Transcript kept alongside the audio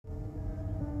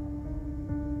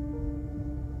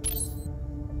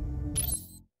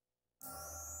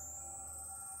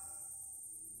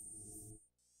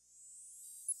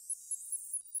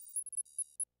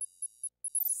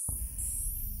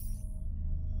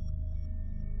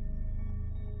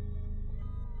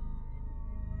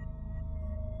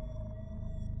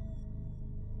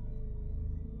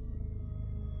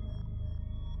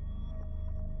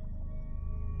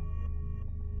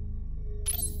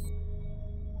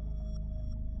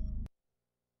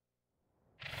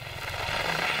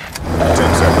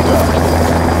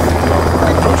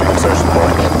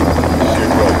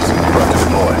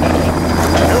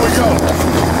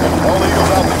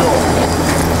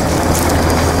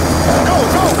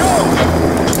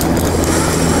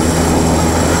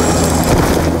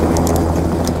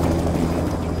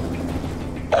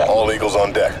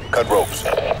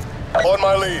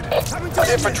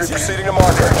infantry proceeding to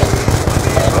marker.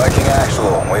 Viking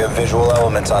actual. We have visual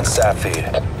elements on sat feed.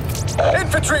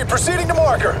 Infantry proceeding to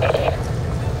marker.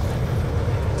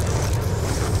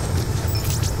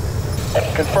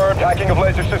 Confirmed. Hacking of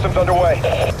laser systems underway.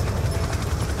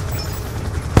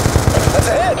 That's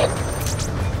ahead.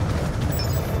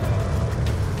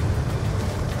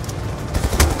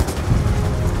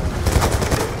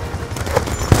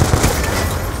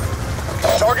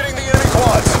 Targeting the enemy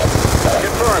quads.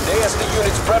 Confirmed. ASD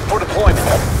units prepped for deployment.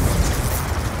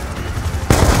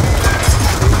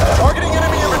 Targeting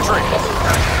enemy infantry.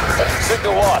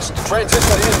 Signal lost.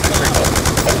 Transition to infantry.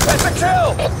 That's a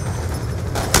kill!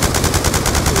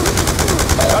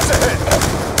 That's a hit.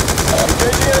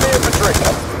 Engaging enemy infantry.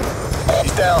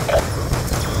 He's down.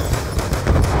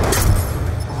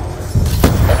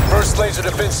 First laser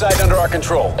defense site under our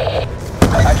control.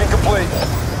 Hacking complete.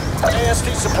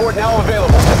 AST support now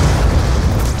available.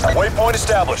 Waypoint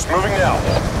established. Moving now.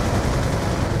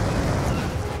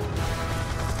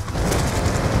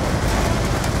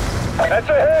 That's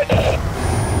a hit!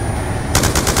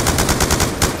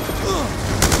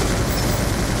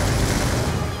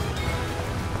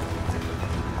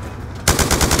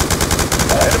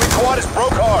 Enemy quad is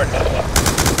broke hard.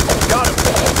 Got him.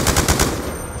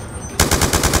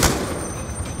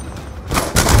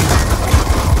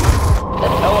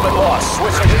 Element lost.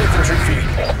 Switching to infantry feed.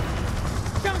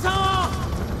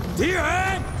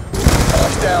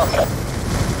 He's down.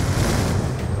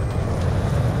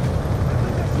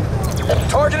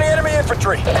 Targeting enemy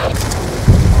infantry.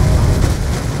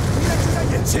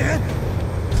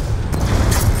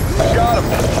 Got him.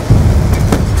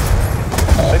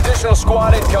 Additional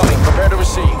squad incoming. Prepare to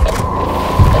receive.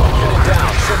 Unit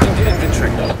down. Shifting to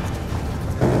infantry.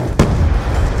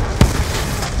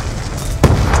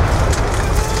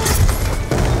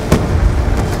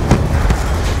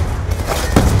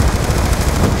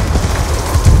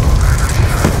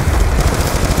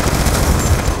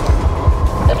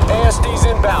 ASD's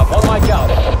inbound. One mic out.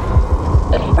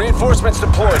 Reinforcements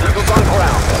deployed. Eagles on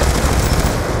ground.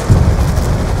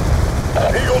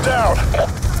 Eagle down.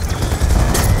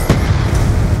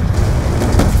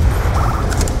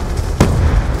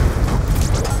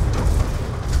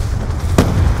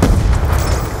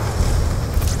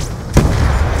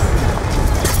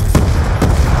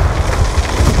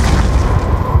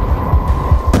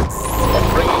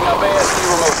 Bringing up ASD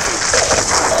remote feed.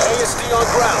 ASD on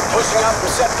ground. Pushing out from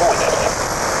set point.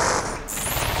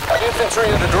 Infantry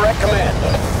under direct command.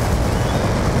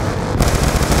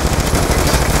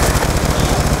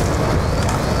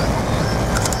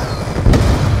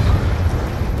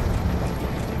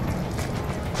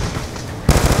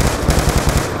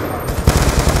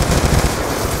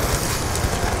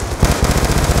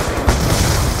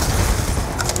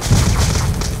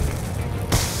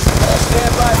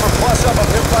 Stand by for plus up of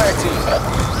new fire team.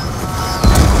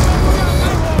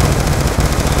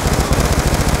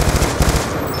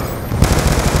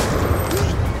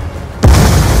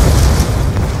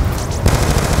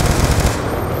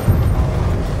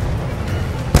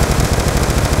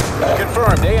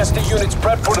 Confirmed. ASD units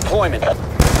prepped for deployment.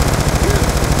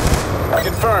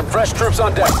 Confirmed. Fresh troops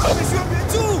on deck.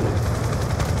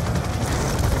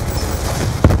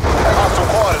 Hostile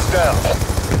quad is down.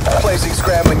 Placing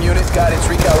scrambling unit. Guidance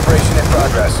recalibration in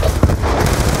progress.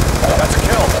 That's a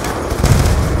kill.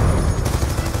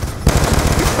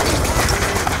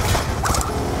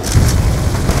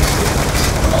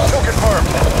 Kill confirmed.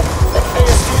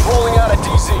 ASD rolling out at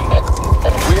DZ.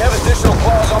 We have additional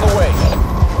claws on the way.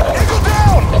 Eagle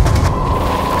down!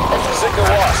 Signal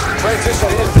lost. Transition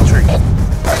to infantry.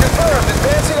 Confirmed.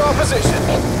 Advancing our position.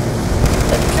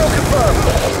 Kill confirmed.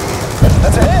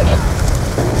 That's a hit.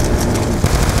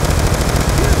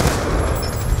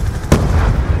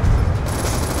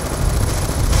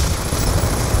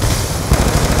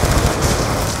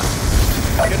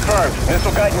 Confirmed.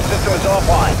 Missile guidance system is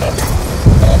offline.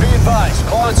 Be advised.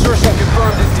 Claw insertion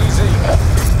confirmed at DZ.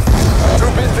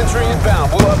 Troop infantry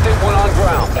inbound. We'll update when on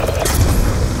ground.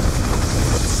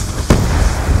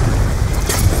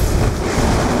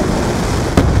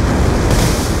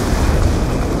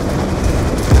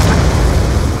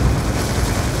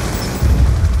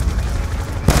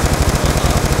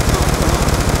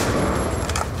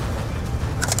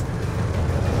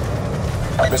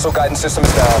 Missile guidance system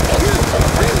is down.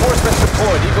 Reinforcements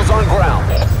deployed. Eagles on ground.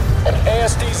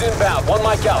 ASD's inbound. One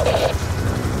mic out.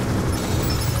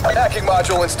 Hacking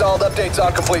module installed. Updates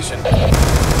on completion.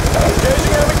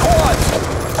 Engaging enemy quads.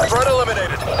 Threat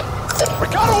eliminated. We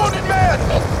got a wounded man.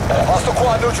 Hostile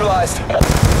quad neutralized.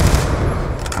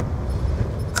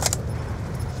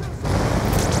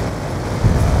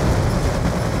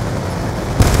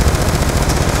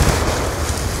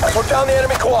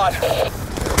 squad.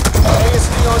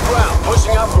 ASD on ground,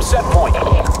 pushing out from set point.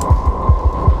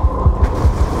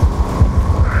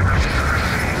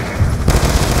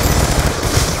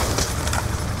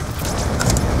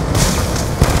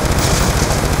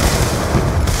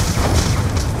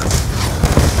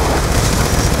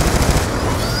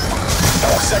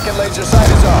 Second laser site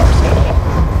is ours.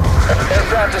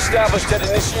 Aircraft established at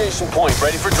initiation point,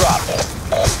 ready for drop.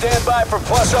 Stand by for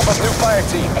plus up of new fire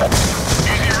team.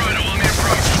 Easy run on the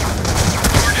approach.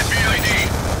 Target VID.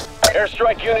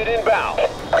 Airstrike unit inbound.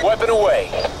 Weapon away.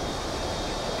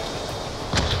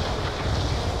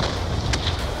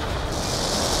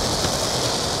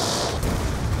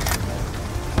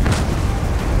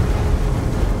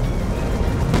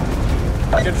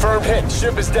 Confirmed hit.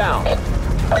 Ship is down.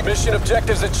 Mission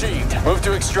objectives achieved. Move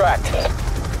to extract.